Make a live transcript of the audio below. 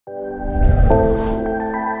Well,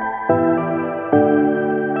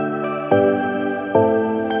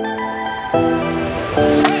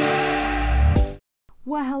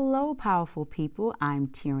 hello, powerful people. I'm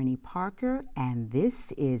Tyranny Parker, and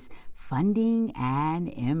this is Funding an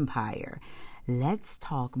Empire. Let's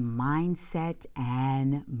talk mindset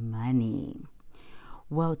and money.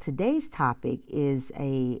 Well, today's topic is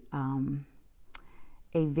a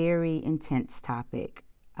very intense topic.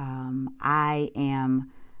 I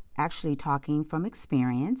am actually talking from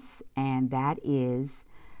experience, and that is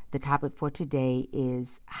the topic for today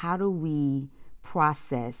is how do we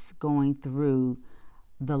process going through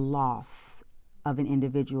the loss of an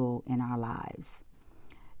individual in our lives.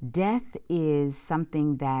 Death is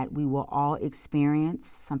something that we will all experience,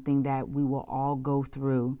 something that we will all go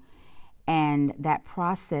through, and that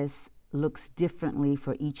process looks differently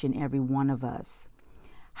for each and every one of us.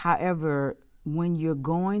 However, when you're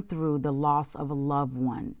going through the loss of a loved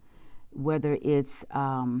one, whether it's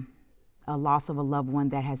a loss of a loved one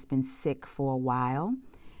that has been sick for a while,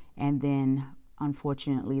 and then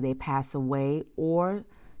unfortunately they pass away, or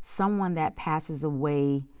someone that passes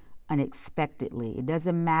away unexpectedly. It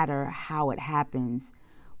doesn't matter how it happens.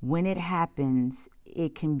 When it happens,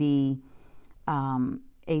 it can be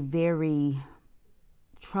a very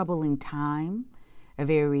troubling time, a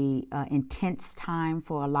very intense time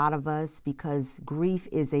for a lot of us, because grief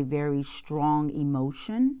is a very strong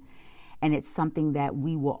emotion, and it's something that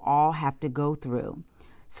we will all have to go through.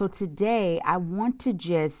 So today, I want to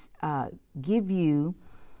just give you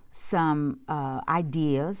some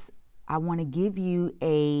ideas. I want to give you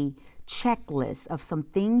a checklist of some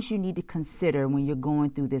things you need to consider when you're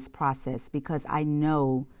going through this process, because I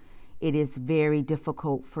know it is very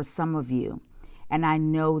difficult for some of you. And I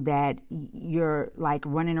know that you're like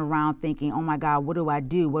running around thinking, oh my God, what do I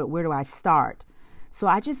do? Where do I start? So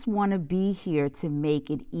I just want to be here to make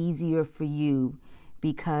it easier for you,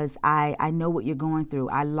 because I know what you're going through.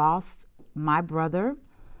 I lost my brother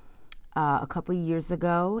a couple of years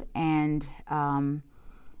ago, and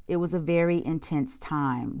it was a very intense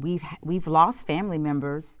time. We've lost family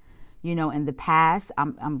members, in the past.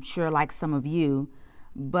 I'm sure, like some of you,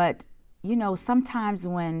 but sometimes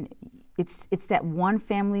when it's that one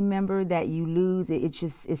family member that you lose, it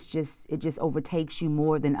just overtakes you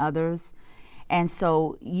more than others. And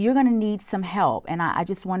so you're going to need some help. And I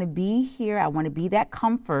just want to be here. I want to be that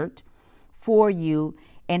comfort for you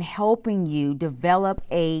and helping you develop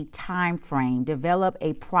a time frame, develop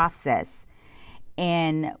a process,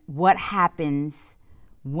 and what happens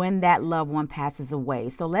when that loved one passes away.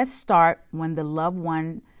 So let's start when the loved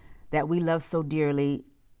one that we love so dearly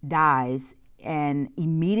dies. And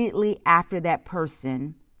immediately after that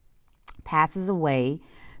person passes away,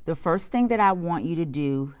 the first thing that I want you to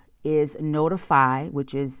do is notify,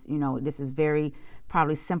 which is, this is very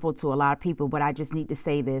probably simple to a lot of people, but I just need to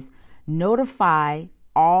say this. Notify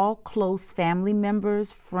all close family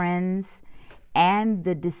members, friends, and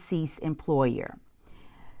the deceased employer.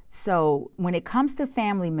 So when it comes to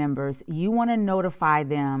family members, you want to notify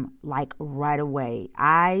them like right away.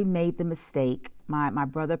 I made the mistake. My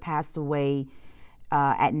brother passed away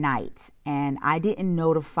at night, and I didn't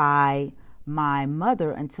notify my mother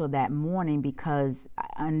until that morning, because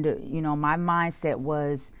my mindset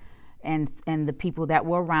was, and the people that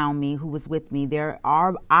were around me who was with me,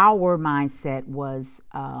 our mindset was,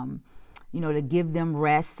 to give them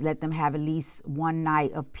rest, let them have at least another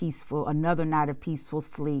night of peaceful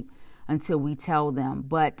sleep until we tell them.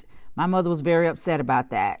 But my mother was very upset about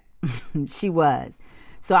that. She was.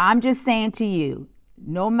 So I'm just saying to you,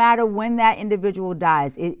 no matter when that individual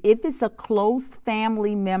dies, if it's a close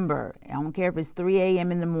family member, I don't care if it's 3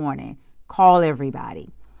 a.m. in the morning, call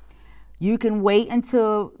everybody. You can wait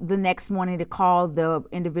until the next morning to call the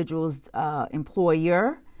individual's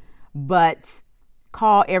employer, but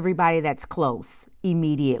call everybody that's close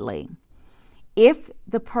immediately. If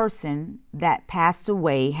the person that passed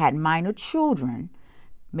away had minor children,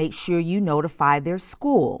 make sure you notify their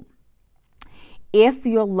school. If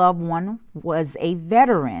your loved one was a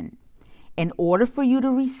veteran, in order for you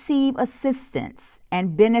to receive assistance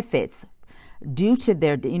and benefits due to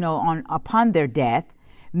their, upon their death,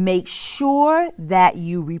 make sure that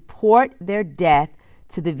you report their death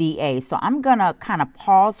to the VA. So I'm going to kind of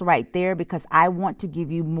pause right there, because I want to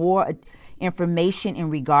give you more information in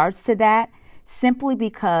regards to that, simply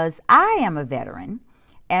because I am a veteran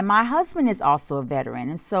and my husband is also a veteran.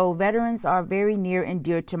 And so veterans are very near and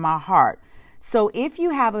dear to my heart. So if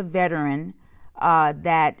you have a veteran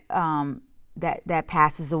that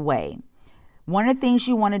passes away, one of the things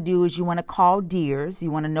you want to do is you want to call DEERS.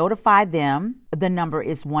 You want to notify them. The number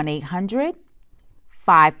is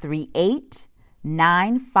 1-800-538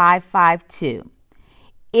 9552.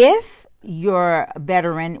 If your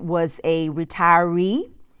veteran was a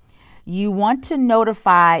retiree, you want to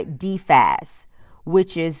notify DFAS,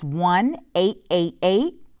 which is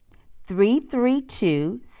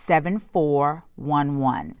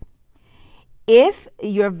 1-888-332-7411. If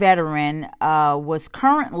your veteran was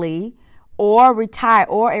currently or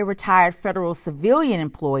a retired federal civilian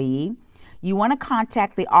employee, you want to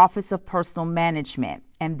contact the Office of Personnel Management,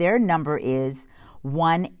 and their number is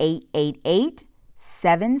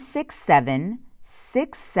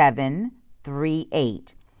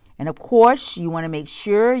 1-888-767-6738. And of course, you want to make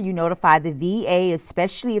sure you notify the VA,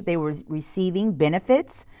 especially if they were receiving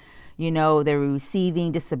benefits. They're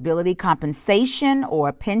receiving disability compensation or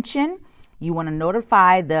a pension. You want to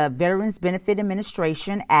notify the Veterans Benefit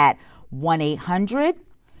Administration at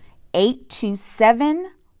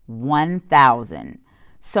 1-800-827-1000.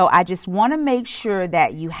 So I just want to make sure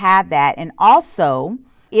that you have that. And also,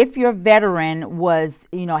 if your veteran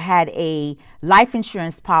had a life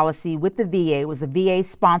insurance policy with the VA, it was a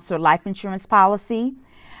VA-sponsored life insurance policy,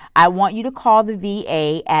 I want you to call the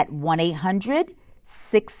VA at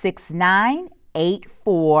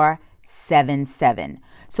 1-800-669-8477.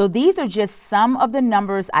 So these are just some of the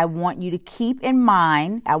numbers I want you to keep in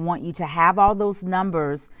mind. I want you to have all those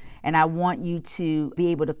numbers, and I want you to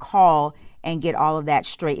be able to call and get all of that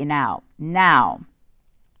straightened out. Now,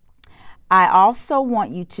 I also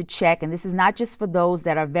want you to check, and this is not just for those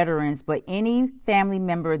that are veterans, but any family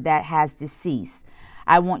member that has deceased.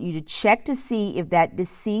 I want you to check to see if that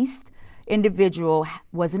deceased individual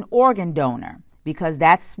was an organ donor, because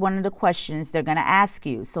that's one of the questions they're going to ask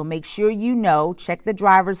you. So make sure check the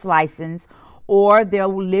driver's license or their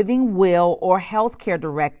living will or healthcare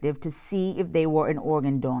directive to see if they were an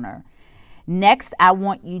organ donor. Next, I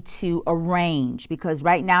want you to arrange, because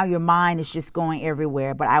right now your mind is just going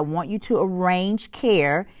everywhere, but I want you to arrange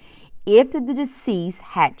care if the deceased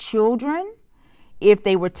had children, if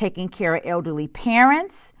they were taking care of elderly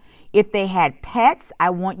parents, if they had pets. I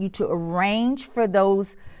want you to arrange for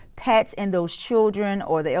those pets and those children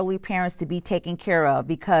or the elderly parents to be taken care of,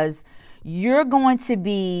 because you're going to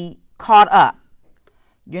be caught up.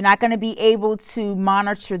 You're not going to be able to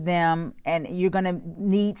monitor them, and you're going to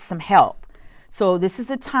need some help. So this is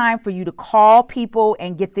a time for you to call people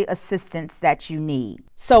and get the assistance that you need.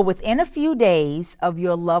 So within a few days of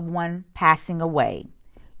your loved one passing away,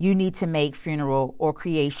 you need to make funeral or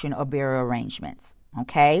cremation or burial arrangements.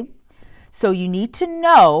 Okay? So you need to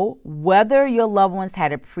know whether your loved ones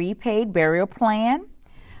had a prepaid burial plan.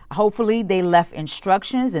 Hopefully they left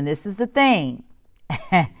instructions, and this is the thing.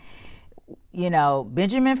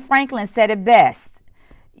 Benjamin Franklin said it best.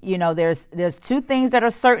 There's two things that are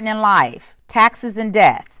certain in life: taxes and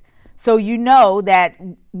death. So that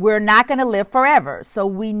we're not going to live forever. So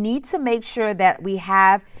we need to make sure that we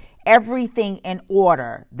have everything in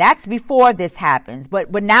order. That's before this happens.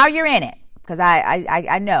 But now you're in it, because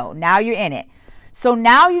I know now you're in it. So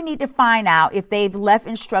now you need to find out if they've left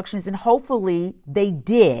instructions, and hopefully they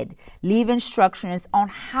did leave instructions on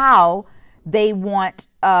how they want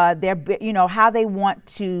how they want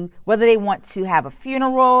to, whether they want to have a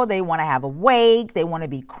funeral, they want to have a wake, they want to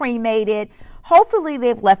be cremated. Hopefully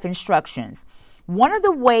they've left instructions. One of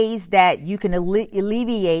the ways that you can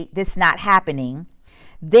alleviate this not happening,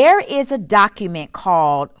 there is a document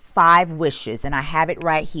called 5 Wishes, and I have it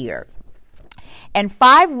right here. And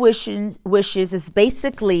 5 Wishes is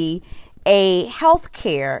basically a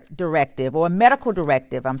healthcare directive, or a medical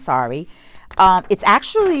directive, it's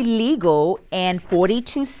actually legal in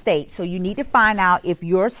 42 states. So you need to find out if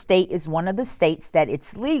your state is one of the states that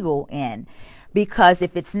it's legal in, because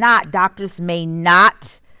if it's not, doctors may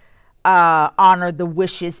not honor the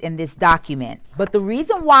wishes in this document. But the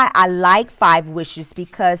reason why I like 5 Wishes,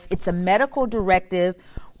 because it's a medical directive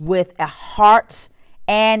with a heart,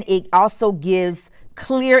 and it also gives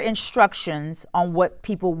clear instructions on what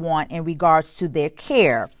people want in regards to their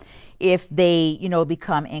care if they,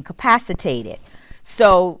 become incapacitated.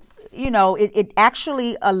 So, it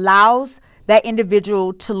actually allows that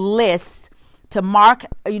individual to list, to mark,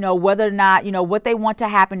 whether or not, what they want to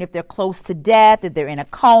happen if they're close to death, if they're in a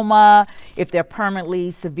coma, if they're permanently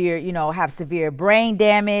severe, have severe brain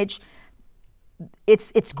damage.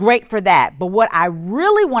 It's great for that. But what I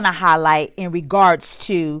really want to highlight in regards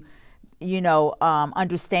to,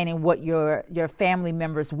 understanding what your family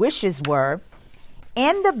members' wishes were,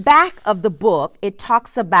 in the back of the book, it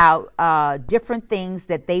talks about different things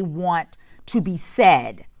that they want to be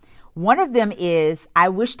said. One of them is, I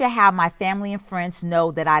wish to have my family and friends know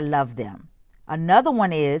that I love them. Another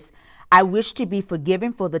one is, I wish to be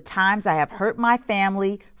forgiven for the times I have hurt my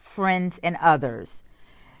family, friends, and others.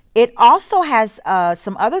 It also has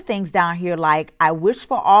some other things down here, like I wish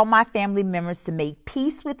for all my family members to make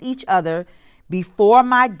peace with each other before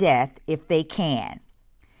my death if they can.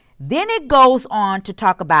 Then it goes on to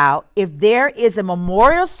talk about if there is a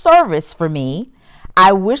memorial service for me,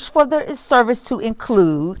 I wish for the service to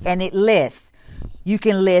include, and it lists, you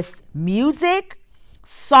can list music,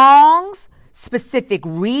 songs, specific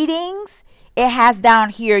readings. It has down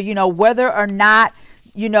here, whether or not,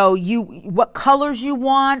 what colors you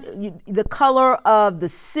want, the color of the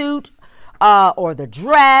suit or the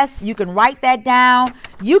dress. You can write that down.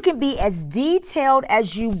 You can be as detailed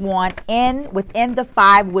as you want within the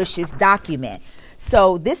 5 wishes document.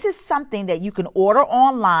 So this is something that you can order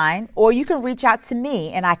online, or you can reach out to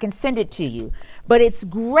me and I can send it to you. But it's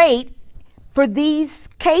great for these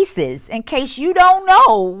cases in case you don't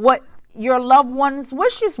know what your loved one's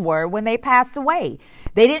wishes were when they passed away.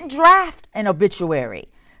 They didn't draft an obituary.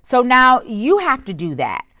 So now you have to do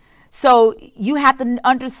that. So you have to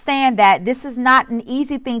understand that this is not an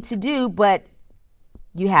easy thing to do, but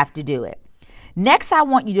you have to do it. Next, I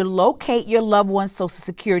want you to locate your loved one's Social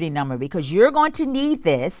Security number, because you're going to need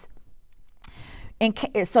this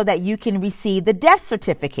so that you can receive the death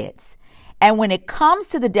certificates. And when it comes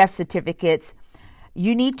to the death certificates,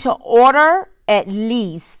 you need to order at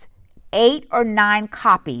least 8 or 9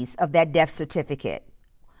 copies of that death certificate,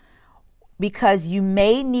 because you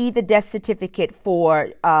may need the death certificate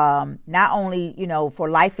for not only, for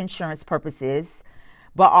life insurance purposes,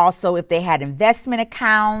 but also if they had investment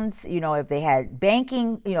accounts, if they had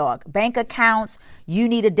banking, bank accounts, you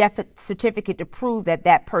need a death certificate to prove that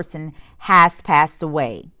that person has passed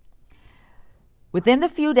away. Within the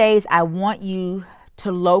few days, I want you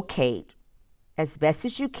to locate as best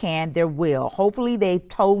as you can their will. Hopefully they've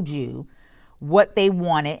told you what they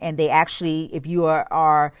wanted, and they actually, if you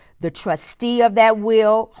are the trustee of that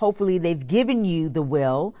will, hopefully they've given you the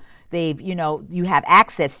will. They've, you have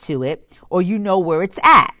access to it, or where it's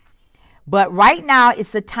at. But right now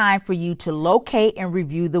it's the time for you to locate and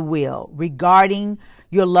review the will regarding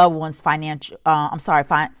your loved one's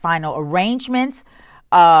final arrangements,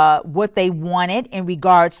 what they wanted in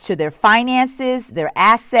regards to their finances, their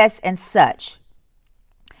assets, and such.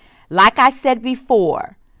 Like I said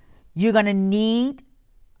before, you're going to need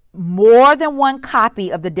more than 1 copy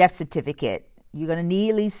of the death certificate. You're going to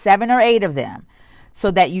need at least 7 or 8 of them, so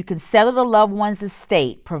that you can settle the loved one's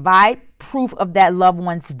estate, provide proof of that loved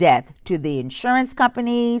one's death to the insurance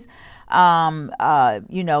companies, to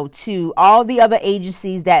all the other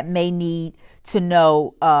agencies that may need to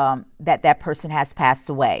know that person has passed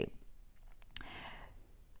away.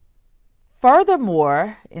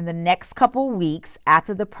 Furthermore, in the next couple weeks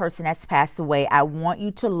after the person has passed away, I want you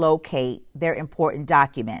to locate their important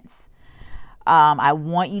documents. I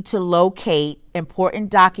want you to locate important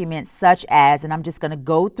documents such as, and I'm just going to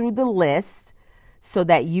go through the list so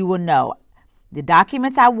that you will know. The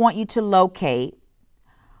documents I want you to locate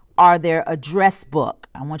are their address book.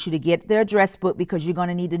 I want you to get their address book, because you're going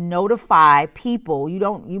to need to notify people.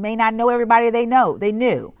 You may not know everybody they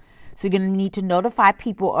knew. So you're going to need to notify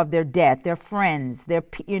people of their death, their friends, their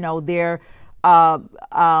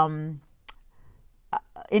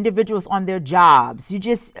individuals on their jobs,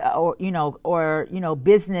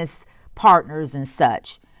 business partners and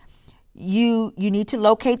such. You need to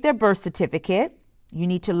locate their birth certificate. You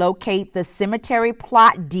need to locate the cemetery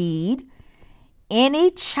plot deed,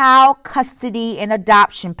 any child custody and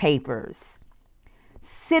adoption papers,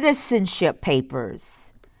 citizenship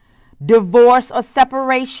papers, divorce or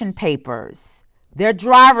separation papers, their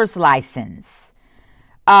driver's license,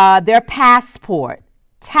 their passport,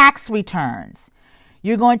 tax returns.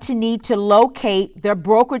 You're going to need to locate their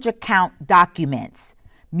brokerage account documents,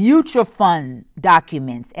 mutual fund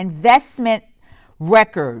documents, investment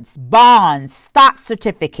records, bonds, stock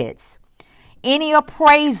certificates, any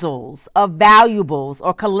appraisals of valuables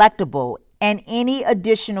or collectible, and any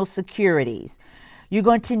additional securities. You're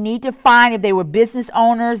going to need to find, if they were business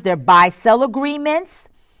owners, their buy-sell agreements,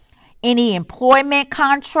 any employment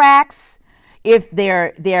contracts. If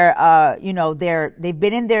they've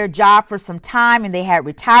been in their job for some time and they had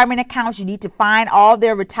retirement accounts, you need to find all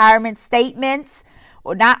their retirement statements,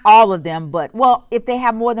 or not all of them, but if they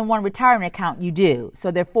have more than one retirement account, you do. So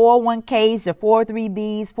their 401ks, their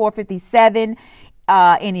 403bs, 457,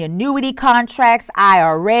 any annuity contracts,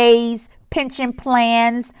 IRAs, pension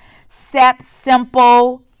plans, SEP,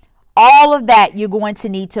 Simple, all of that you're going to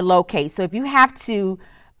need to locate. So if you have to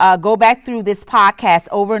go back through this podcast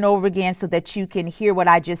over and over again so that you can hear what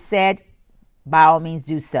I just said, by all means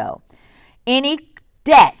do so. Any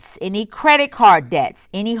debts, any credit card debts,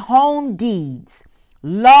 any home deeds,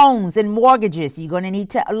 loans and mortgages, you're going to need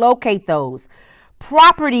to locate those.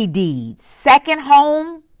 property deeds, second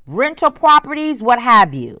home, rental properties, what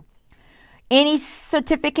have you. Any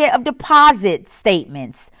certificate of deposit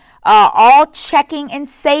statements, all checking and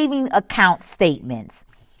saving account statements.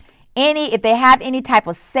 If they have any type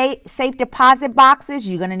of safe deposit boxes,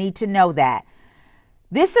 you're going to need to know that.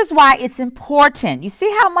 This is why it's important. You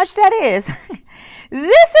see how much that is?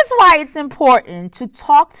 This is why it's important to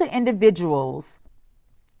talk to individuals.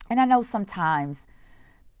 And I know sometimes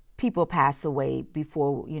people pass away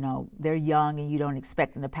before, they're young and you don't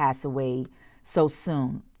expect them to pass away so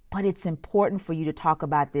soon. But it's important for you to talk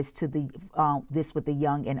about this this with the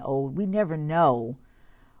young and old. We never know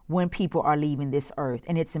when people are leaving this earth.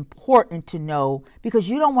 And it's important to know, because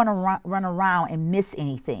you don't want to run around and miss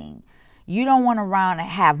anything. You don't want to run and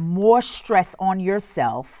have more stress on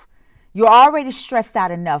yourself. You're already stressed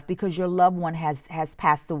out enough because your loved one has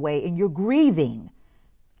passed away and you're grieving.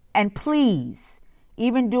 And please,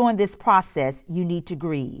 even during this process, you need to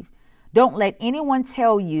grieve. Don't let anyone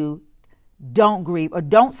tell you don't grieve, or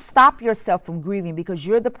don't stop yourself from grieving because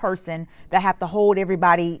you're the person that have to hold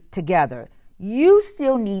everybody together. You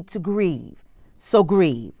still need to grieve. So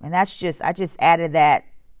grieve. And I just added that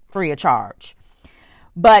free of charge.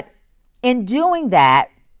 But in doing that,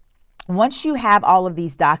 once you have all of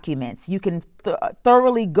these documents, you can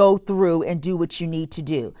thoroughly go through and do what you need to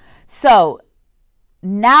do. So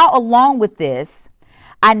now, along with this,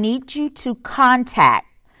 I need you to contact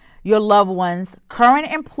your loved one's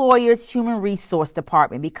current employer's human resource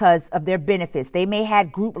department because of their benefits. They may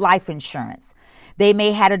have group life insurance. They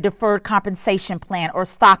may have a deferred compensation plan or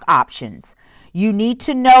stock options. You need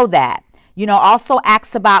to know that. Also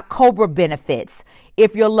ask about COBRA benefits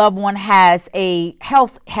if your loved one has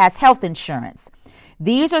health insurance.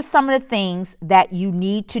 These are some of the things that you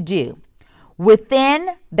need to do. Within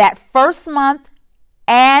that first month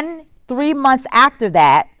and 3 months after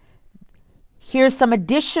that, here's some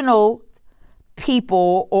additional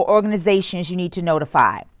people or organizations you need to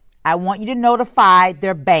notify. I want you to notify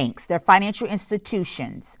their banks, their financial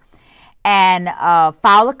institutions, and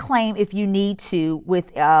file a claim if you need to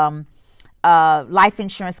with life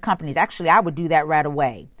insurance companies. Actually, I would do that right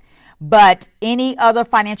away. But any other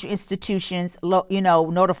financial institutions,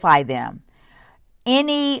 notify them.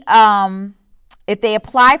 If they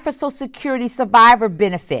apply for Social Security survivor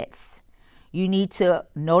benefits, you need to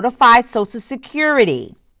notify Social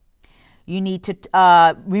Security. You need to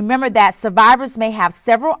remember that survivors may have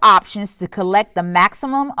several options to collect the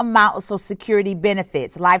maximum amount of Social Security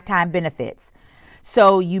benefits, lifetime benefits.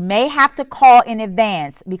 So you may have to call in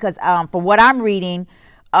advance because for what I'm reading,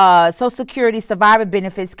 Social Security survivor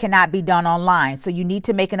benefits cannot be done online. So you need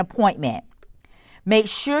to make an appointment. Make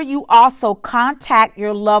sure you also contact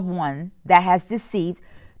your loved one that has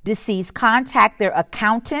deceased. Contact their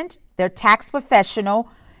accountant, their tax professional,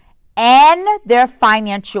 and their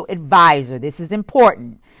financial advisor. This is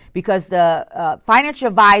important because the financial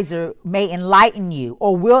advisor may enlighten you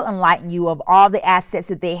or will enlighten you of all the assets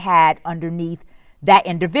that they had underneath that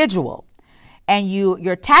individual. And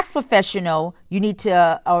your tax professional,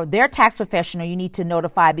 their tax professional, you need to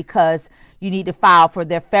notify because you need to file for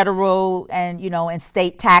their federal and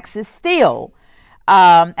state taxes still.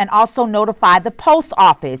 And also notify the post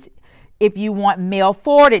office if you want mail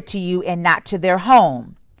forwarded to you and not to their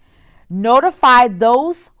home. Notify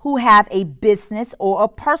those who have a business or a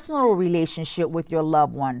personal relationship with your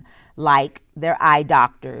loved one, like their eye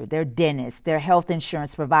doctor, their dentist, their health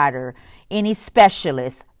insurance provider, any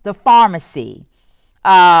specialist, the pharmacy,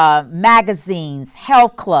 magazines,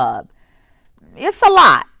 health club. It's a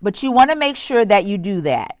lot, but you want to make sure that you do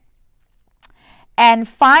that. And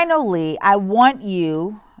finally, I want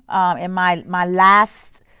you, in my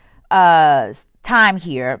last time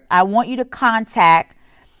here, I want you to contact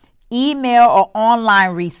email or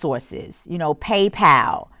online resources,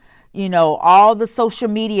 PayPal, all the social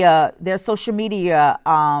media, their social media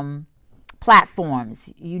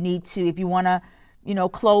platforms. You need to, if you want to,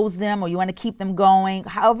 close them or you want to keep them going,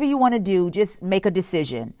 however you want to do, just make a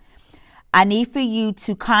decision. I need for you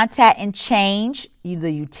to contact and change either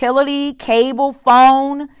utility, cable,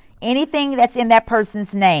 phone, anything that's in that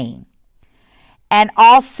person's name. And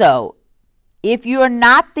also, if you're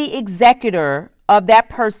not the executor of that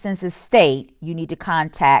person's estate, you need to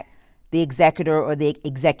contact the executor or the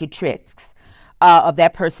executrix of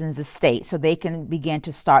that person's estate so they can begin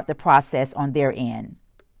to start the process on their end.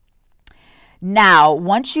 Now,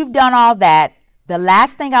 once you've done all that, the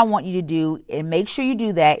last thing I want you to do, and make sure you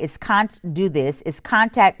do that, is contact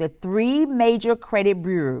the 3 major credit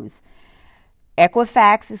bureaus,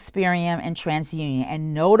 Equifax, Experian, and TransUnion,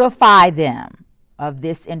 and notify them of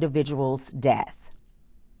this individual's death.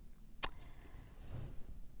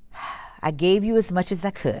 I gave you as much as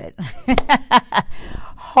I could.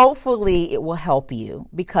 Hopefully it will help you,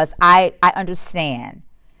 because I understand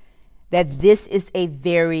that this is a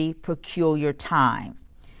very peculiar time.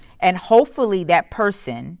 And hopefully that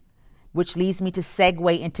person, which leads me to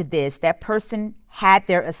segue into this, that person had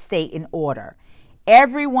their estate in order.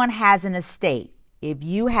 Everyone has an estate. If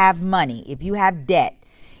you have money, if you have debt,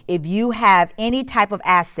 if you have any type of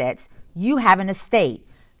assets, you have an estate.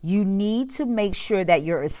 You need to make sure that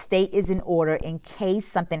your estate is in order in case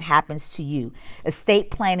something happens to you.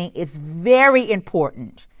 Estate planning is very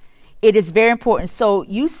important. It is very important. So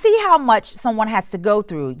you see how much someone has to go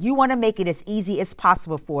through. You want to make it as easy as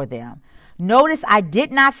possible for them. Notice I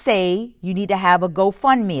did not say you need to have a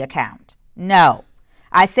GoFundMe account. No.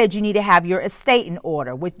 I said you need to have your estate in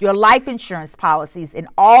order with your life insurance policies and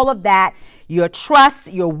all of that, your trusts,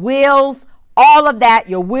 your wills, all of that,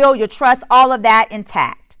 your will, your trust, all of that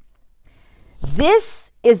intact.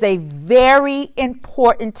 This is a very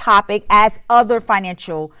important topic, as other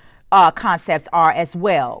financial concepts are as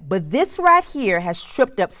well. But this right here has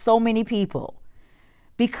tripped up so many people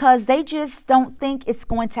because they just don't think it's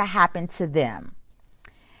going to happen to them,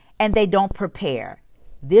 and they don't prepare.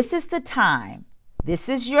 This is the time. This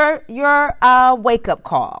is your wake-up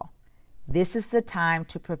call. This is the time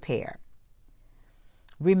to prepare.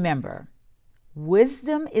 Remember,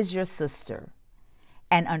 wisdom is your sister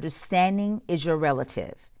and understanding is your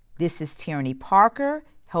relative. This is Tierney Parker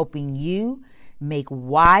helping you make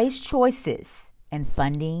wise choices and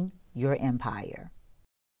funding your empire.